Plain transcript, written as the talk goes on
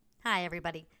Hi,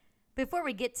 everybody. Before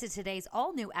we get to today's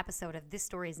all-new episode of This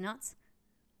Story is Nuts,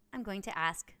 I'm going to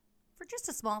ask for just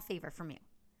a small favor from you.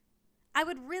 I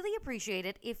would really appreciate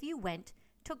it if you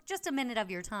took just a minute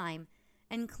of your time,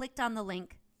 and clicked on the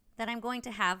link that I'm going to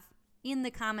have in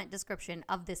the comment description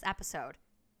of this episode.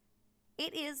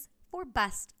 It is for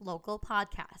Best Local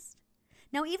Podcast.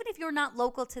 Now, even if you're not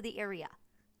local to the area,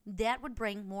 that would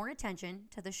bring more attention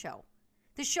to the show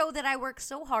that I work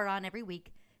so hard on every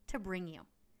week to bring you.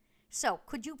 So,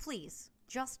 could you please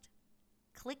just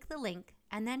click the link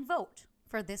and then vote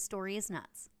for This Story is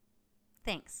Nuts?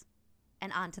 Thanks.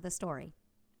 And on to the story.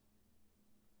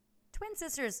 Twin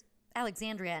sisters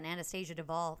Alexandria and Anastasia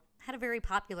Duvall had a very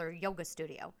popular yoga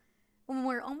studio and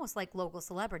were almost like local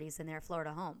celebrities in their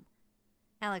Florida home.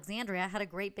 Alexandria had a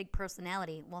great big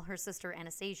personality, while her sister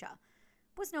Anastasia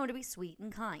was known to be sweet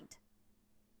and kind.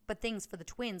 But things for the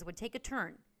twins would take a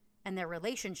turn, and their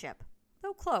relationship,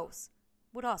 though close,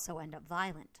 would also end up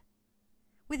violent.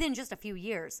 Within just a few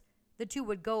years, the two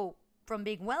would go from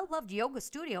being well-loved yoga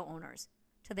studio owners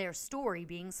to their story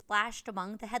being splashed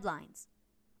among the headlines,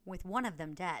 with one of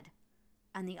them dead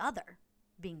and the other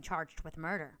being charged with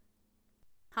murder.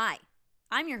 Hi,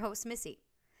 I'm your host, Missy,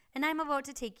 and I'm about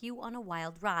to take you on a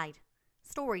wild ride.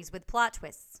 Stories with plot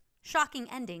twists, shocking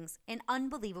endings, and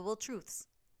unbelievable truths.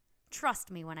 Trust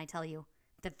me when I tell you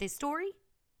that this story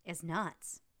is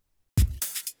nuts.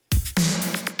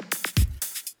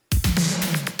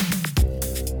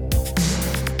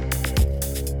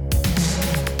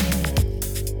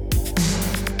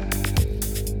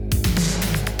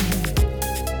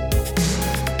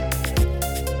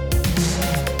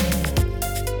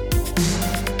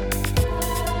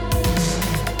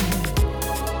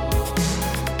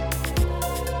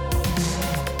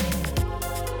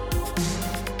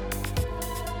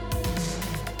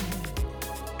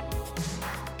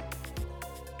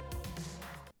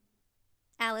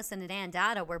 Allison and Ann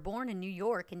Dada were born in New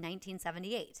York in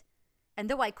 1978, and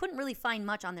though I couldn't really find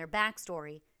much on their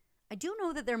backstory, I do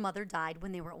know that their mother died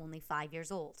when they were only 5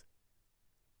 years old.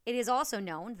 It is also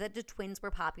known that the twins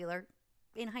were popular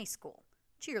in high school,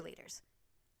 cheerleaders,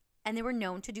 and they were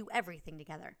known to do everything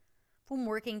together, from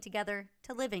working together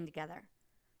to living together,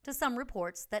 to some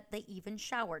reports that they even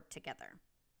showered together.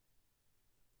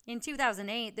 In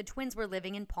 2008, the twins were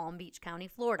living in Palm Beach County,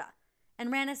 Florida,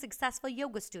 and ran a successful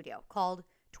yoga studio called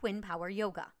Twin Power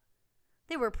Yoga.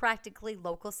 They were practically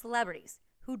local celebrities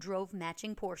who drove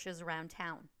matching Porsches around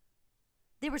town.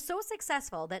 They were so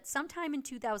successful that sometime in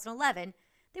 2011,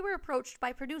 they were approached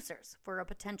by producers for a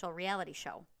potential reality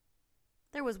show.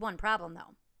 There was one problem,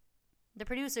 though. The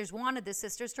producers wanted the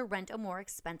sisters to rent a more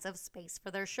expensive space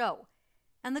for their show,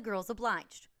 and the girls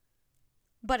obliged.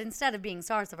 But instead of being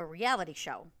stars of a reality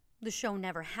show, the show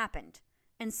never happened,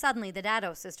 and suddenly the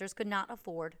Dado sisters could not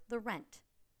afford the rent.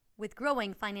 With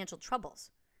growing financial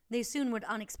troubles, they soon would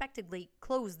unexpectedly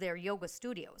close their yoga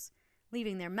studios,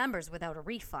 leaving their members without a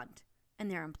refund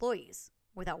and their employees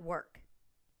without work.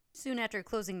 Soon after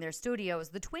closing their studios,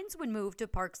 the twins would move to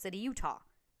Park City, Utah,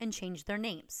 and change their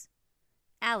names.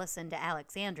 Allison to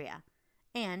Alexandria,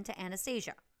 Ann to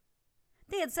Anastasia.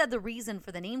 They had said the reason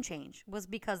for the name change was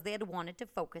because they had wanted to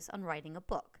focus on writing a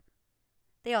book.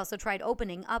 They also tried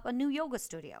opening up a new yoga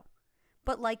studio,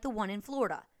 but like the one in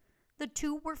Florida, the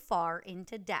two were far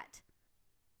into debt,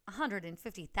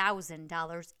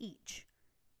 $150,000 each,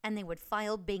 and they would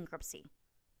file bankruptcy.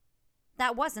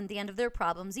 That wasn't the end of their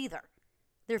problems either.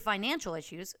 Their financial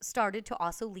issues started to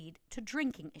also lead to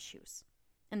drinking issues,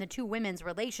 and the two women's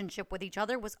relationship with each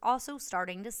other was also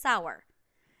starting to sour.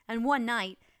 And one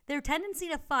night, their tendency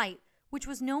to fight, which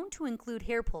was known to include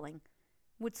hair pulling,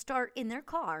 would start in their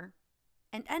car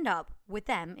and end up with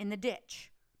them in the ditch.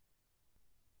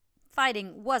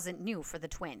 Fighting wasn't new for the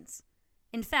twins.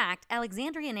 In fact,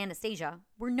 Alexandria and Anastasia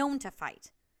were known to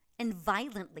fight, and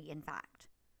violently, in fact.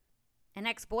 An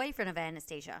ex-boyfriend of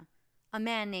Anastasia, a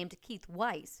man named Keith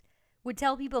Weiss, would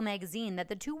tell People magazine that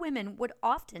the two women would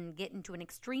often get into an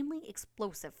extremely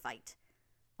explosive fight,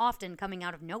 often coming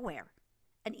out of nowhere,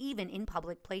 and even in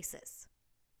public places.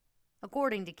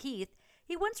 According to Keith,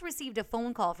 he once received a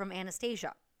phone call from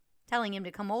Anastasia, telling him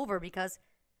to come over because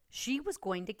she was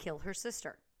going to kill her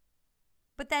sister.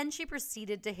 But then she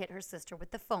proceeded to hit her sister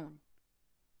with the phone.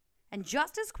 And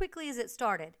just as quickly as it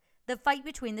started, the fight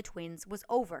between the twins was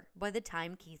over by the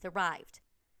time Keith arrived.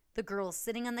 The girls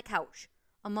sitting on the couch,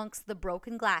 amongst the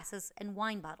broken glasses and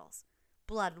wine bottles,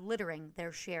 blood littering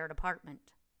their shared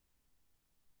apartment.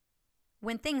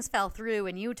 When things fell through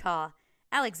in Utah,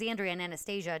 Alexandria and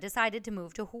Anastasia decided to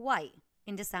move to Hawaii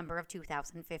in December of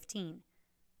 2015,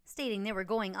 stating they were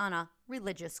going on a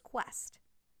religious quest.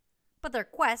 But their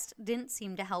quest didn't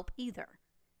seem to help either,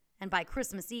 and by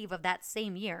Christmas Eve of that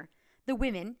same year, the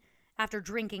women, after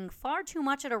drinking far too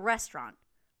much at a restaurant,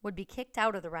 would be kicked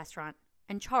out of the restaurant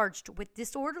and charged with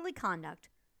disorderly conduct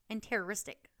and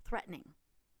terroristic threatening.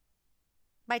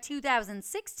 By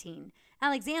 2016,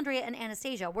 Alexandria and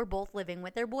Anastasia were both living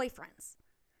with their boyfriends.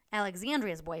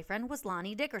 Alexandria's boyfriend was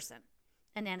Lonnie Dickerson,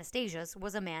 and Anastasia's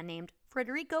was a man named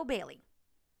Frederico Bailey.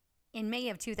 In May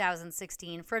of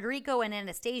 2016, Frederico and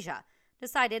Anastasia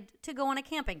decided to go on a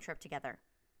camping trip together.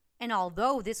 And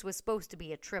although this was supposed to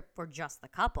be a trip for just the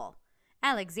couple,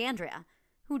 Alexandria,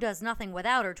 who does nothing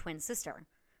without her twin sister,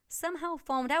 somehow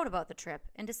found out about the trip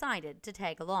and decided to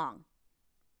tag along.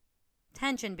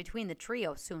 Tension between the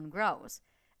trio soon grows,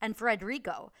 and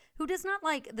Frederico, who does not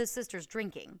like the sisters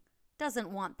drinking,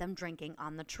 doesn't want them drinking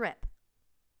on the trip.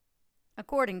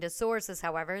 According to sources,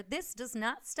 however, this does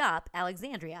not stop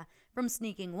Alexandria from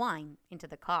sneaking wine into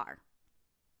the car.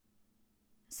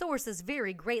 Sources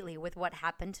vary greatly with what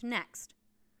happened next.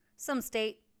 Some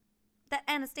state that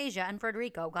Anastasia and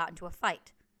Frederico got into a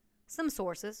fight. Some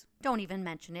sources don't even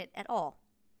mention it at all.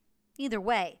 Either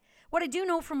way, what I do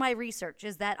know from my research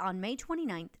is that on May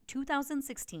 29,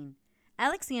 2016,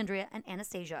 Alexandria and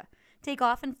Anastasia take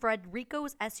off in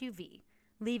Frederico's SUV,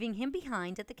 leaving him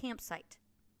behind at the campsite.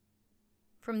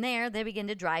 From there, they begin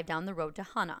to drive down the road to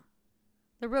Hana.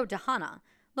 The road to Hana,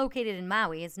 located in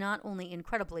Maui, is not only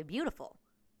incredibly beautiful,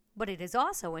 but it is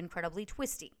also incredibly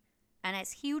twisty and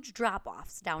has huge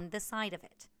drop-offs down the side of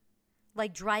it,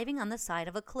 like driving on the side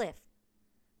of a cliff.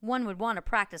 One would want to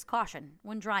practice caution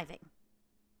when driving.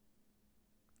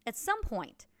 At some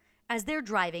point, as they're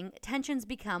driving, tensions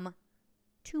become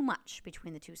too much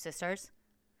between the two sisters.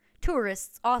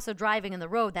 Tourists also driving on the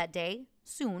road that day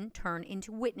soon turn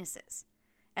into witnesses,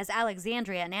 as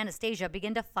Alexandria and Anastasia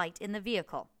begin to fight in the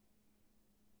vehicle.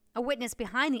 A witness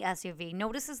behind the SUV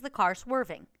notices the car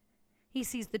swerving. He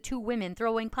sees the two women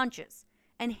throwing punches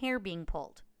and hair being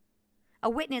pulled. A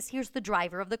witness hears the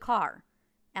driver of the car,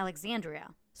 Alexandria,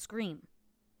 scream.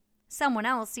 Someone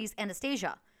else sees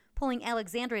Anastasia pulling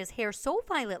Alexandria's hair so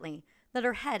violently that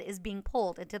her head is being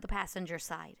pulled into the passenger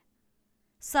side.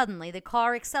 Suddenly, the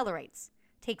car accelerates,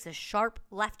 takes a sharp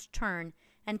left turn,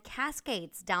 and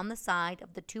cascades down the side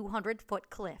of the 200-foot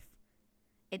cliff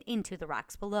and into the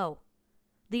rocks below,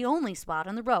 the only spot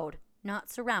on the road not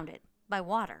surrounded by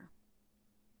water.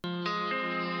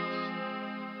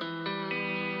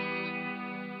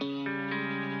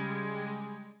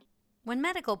 When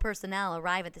medical personnel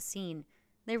arrive at the scene,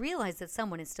 they realize that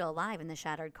someone is still alive in the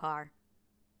shattered car.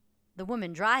 The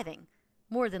woman driving,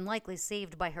 more than likely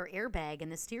saved by her airbag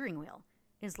and the steering wheel,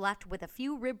 is left with a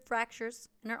few rib fractures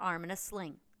and her arm in a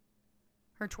sling.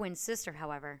 Her twin sister,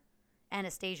 however,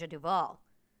 Anastasia Duvall,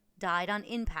 died on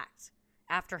impact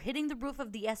after hitting the roof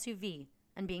of the SUV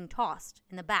and being tossed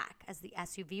in the back as the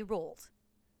SUV rolled.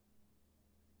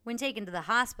 When taken to the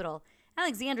hospital,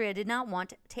 Alexandria did not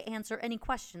want to answer any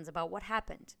questions about what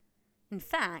happened. In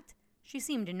fact, she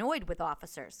seemed annoyed with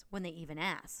officers when they even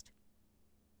asked.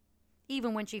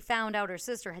 Even when she found out her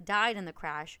sister had died in the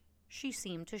crash, she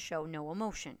seemed to show no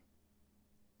emotion.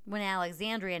 When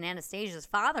Alexandria and Anastasia's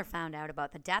father found out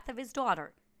about the death of his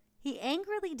daughter, he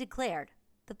angrily declared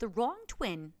that the wrong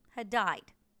twin had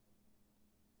died.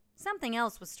 Something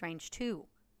else was strange, too.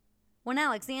 When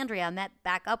Alexandria met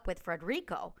back up with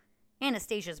Frederico,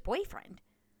 Anastasia's boyfriend,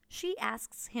 she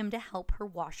asks him to help her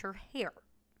wash her hair.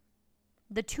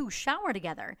 The two shower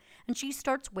together, and she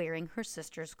starts wearing her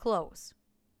sister's clothes.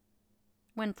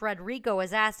 When Frederico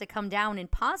is asked to come down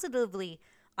and positively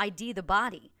ID the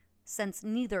body, since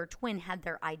neither twin had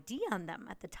their ID on them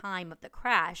at the time of the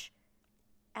crash,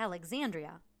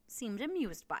 Alexandria seemed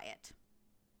amused by it.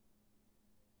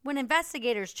 When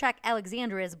investigators check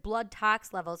Alexandria's blood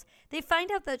tox levels, they find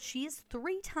out that she is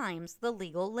 3 times the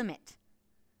legal limit.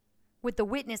 With the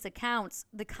witness accounts,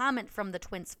 the comment from the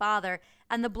twins' father,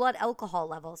 and the blood alcohol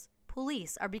levels,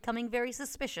 police are becoming very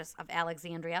suspicious of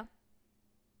Alexandria.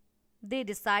 They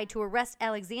decide to arrest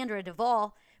Alexandria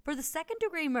Duvall for the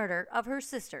second-degree murder of her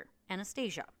sister,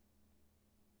 Anastasia.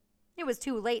 It was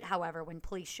too late, however, when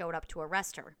police showed up to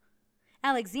arrest her.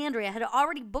 Alexandria had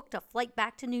already booked a flight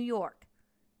back to New York.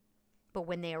 But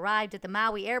when they arrived at the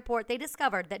Maui airport, they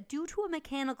discovered that due to a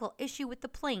mechanical issue with the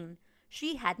plane,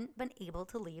 she hadn't been able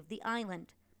to leave the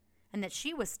island, and that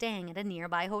she was staying at a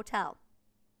nearby hotel.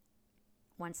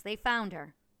 Once they found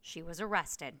her, she was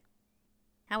arrested.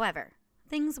 However,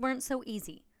 things weren't so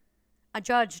easy. A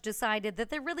judge decided that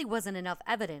there really wasn't enough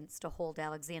evidence to hold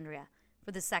Alexandria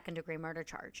for the second-degree murder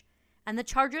charge, and the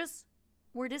charges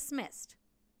were dismissed.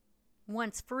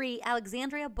 Once free,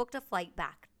 Alexandria booked a flight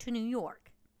back to New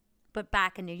York. But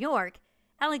back in New York,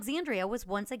 Alexandria was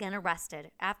once again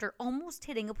arrested after almost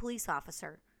hitting a police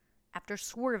officer after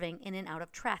swerving in and out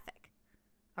of traffic.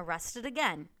 Arrested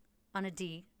again on a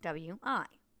DWI.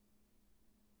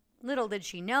 Little did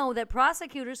she know that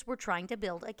prosecutors were trying to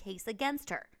build a case against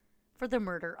her for the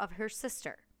murder of her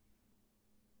sister.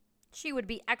 She would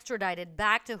be extradited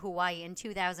back to Hawaii in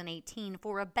 2018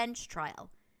 for a bench trial.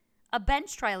 A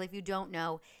bench trial, if you don't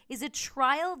know, is a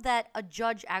trial that a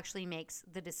judge actually makes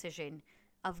the decision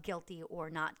of guilty or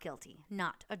not guilty,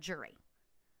 not a jury.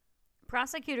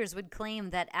 Prosecutors would claim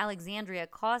that Alexandria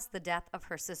caused the death of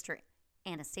her sister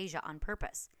Anastasia on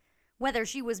purpose, whether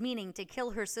she was meaning to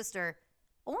kill her sister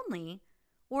only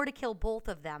or to kill both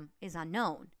of them is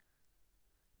unknown.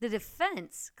 The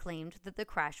defense claimed that the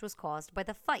crash was caused by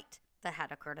the fight that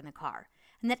had occurred in the car,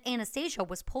 and that Anastasia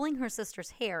was pulling her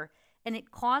sister's hair, and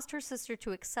it caused her sister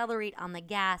to accelerate on the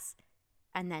gas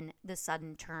and then the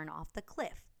sudden turn off the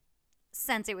cliff,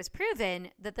 since it was proven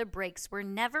that the brakes were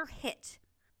never hit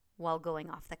while going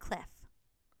off the cliff.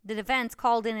 The defense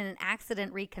called in an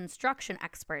accident reconstruction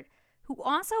expert who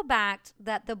also backed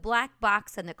that the black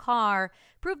box in the car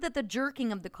proved that the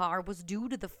jerking of the car was due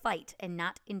to the fight and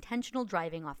not intentional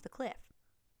driving off the cliff.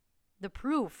 The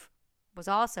proof was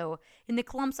also in the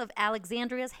clumps of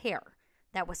Alexandria's hair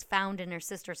that was found in her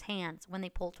sister's hands when they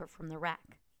pulled her from the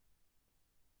wreck.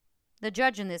 The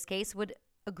judge in this case would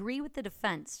agree with the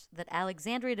defense that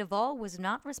Alexandria Duvall was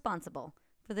not responsible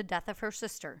for the death of her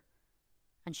sister,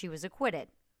 and she was acquitted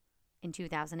in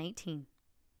 2018.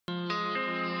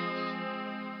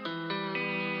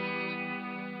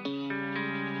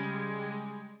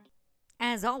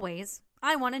 As always,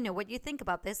 I want to know what you think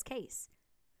about this case.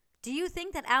 Do you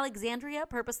think that Alexandria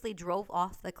purposely drove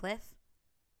off the cliff?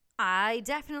 I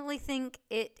definitely think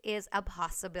it is a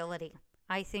possibility.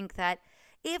 I think that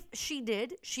if she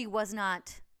did, she was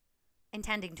not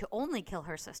intending to only kill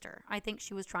her sister. I think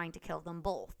she was trying to kill them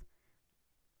both.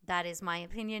 That is my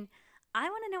opinion. I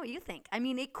want to know what you think. I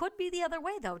mean, it could be the other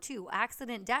way, though, too.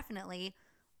 Accident, definitely.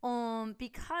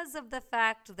 Because of the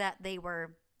fact that they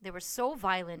were so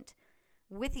violent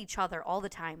with each other all the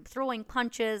time, throwing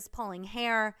punches, pulling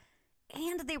hair,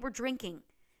 and they were drinking.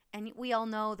 And we all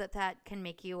know that that can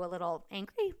make you a little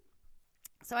angry.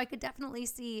 So I could definitely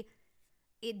see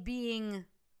it being,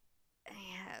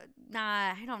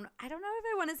 I don't know if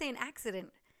I want to say an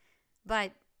accident,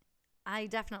 but I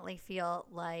definitely feel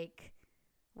like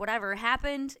whatever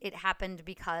happened, it happened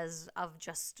because of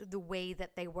just the way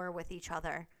that they were with each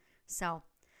other. So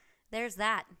there's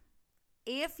that.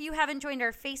 If you haven't joined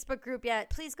our Facebook group yet,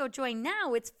 please go join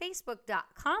now. It's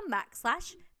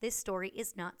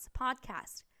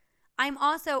facebook.com/thisstoryisnutspodcast. I'm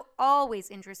also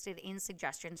always interested in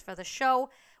suggestions for the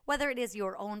show, whether it is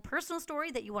your own personal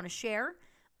story that you want to share,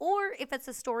 or if it's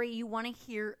a story you want to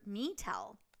hear me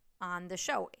tell on the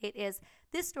show. It is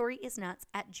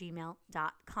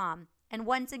thisstoryisnuts@gmail.com. And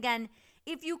once again,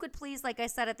 if you could please, like I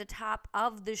said at the top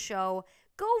of the show,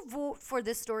 go vote for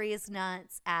This Story Is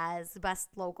Nuts as the best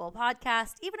local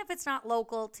podcast. Even if it's not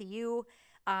local to you,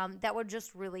 that would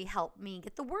just really help me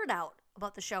get the word out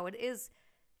about the show. It is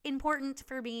important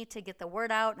for me to get the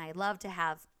word out, and I'd love to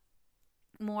have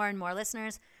more and more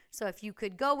listeners. So if you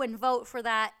could go and vote for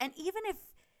that, and even if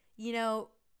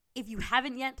you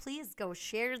haven't yet, please go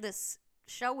share this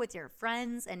show with your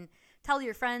friends and tell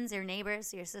your friends, your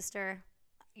neighbors, your sister,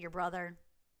 your brother,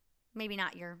 maybe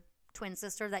not your twin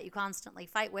sister that you constantly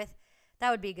fight with.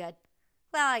 That would be good.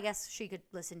 Well, I guess she could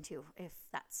listen too if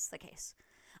that's the case.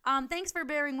 Thanks for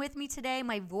bearing with me today.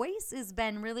 My voice has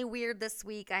been really weird this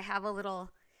week. I have a little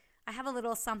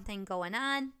something going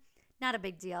on. Not a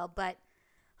big deal, but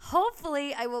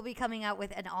hopefully I will be coming out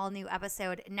with an all-new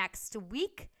episode next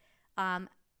week. I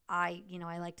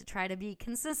like to try to be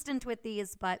consistent with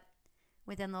these, but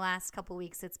within the last couple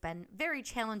weeks, it's been very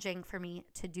challenging for me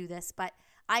to do this, but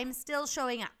I'm still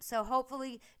showing up. So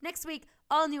hopefully next week,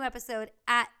 all new episode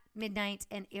at midnight.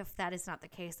 And if that is not the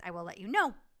case, I will let you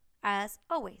know, as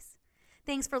always.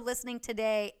 Thanks for listening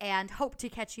today, and hope to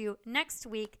catch you next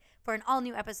week for an all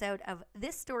new episode of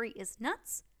This Story Is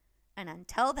Nuts. And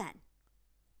until then,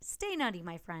 stay nutty,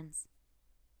 my friends.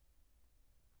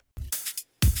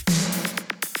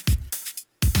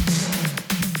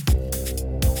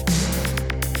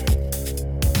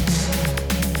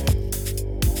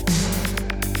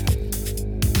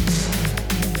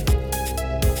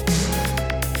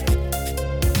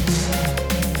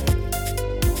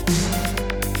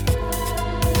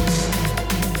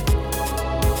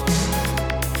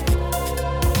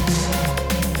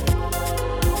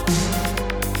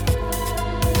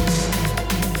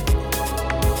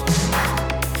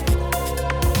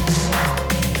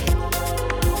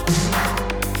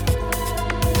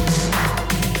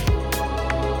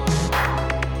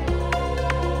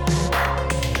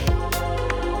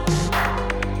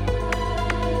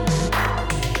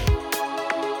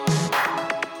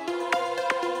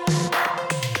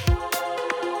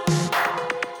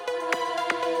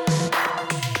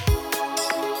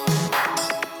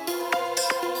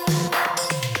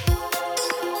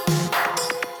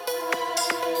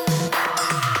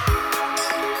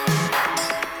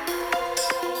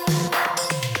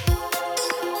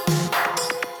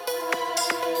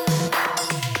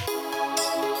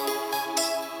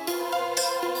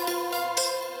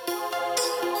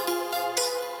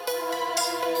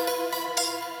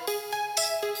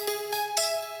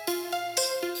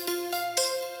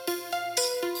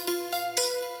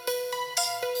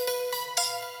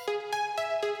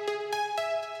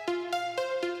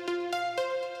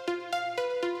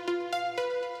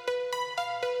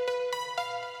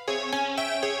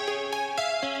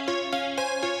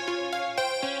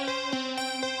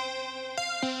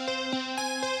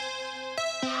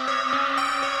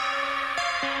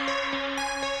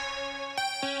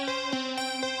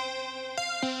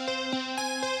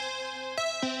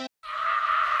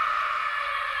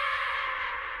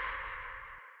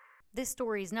 This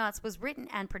Story's Nuts was written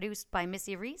and produced by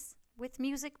Missy Reese, with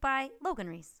music by Logan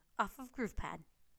Reese off of GroovePad.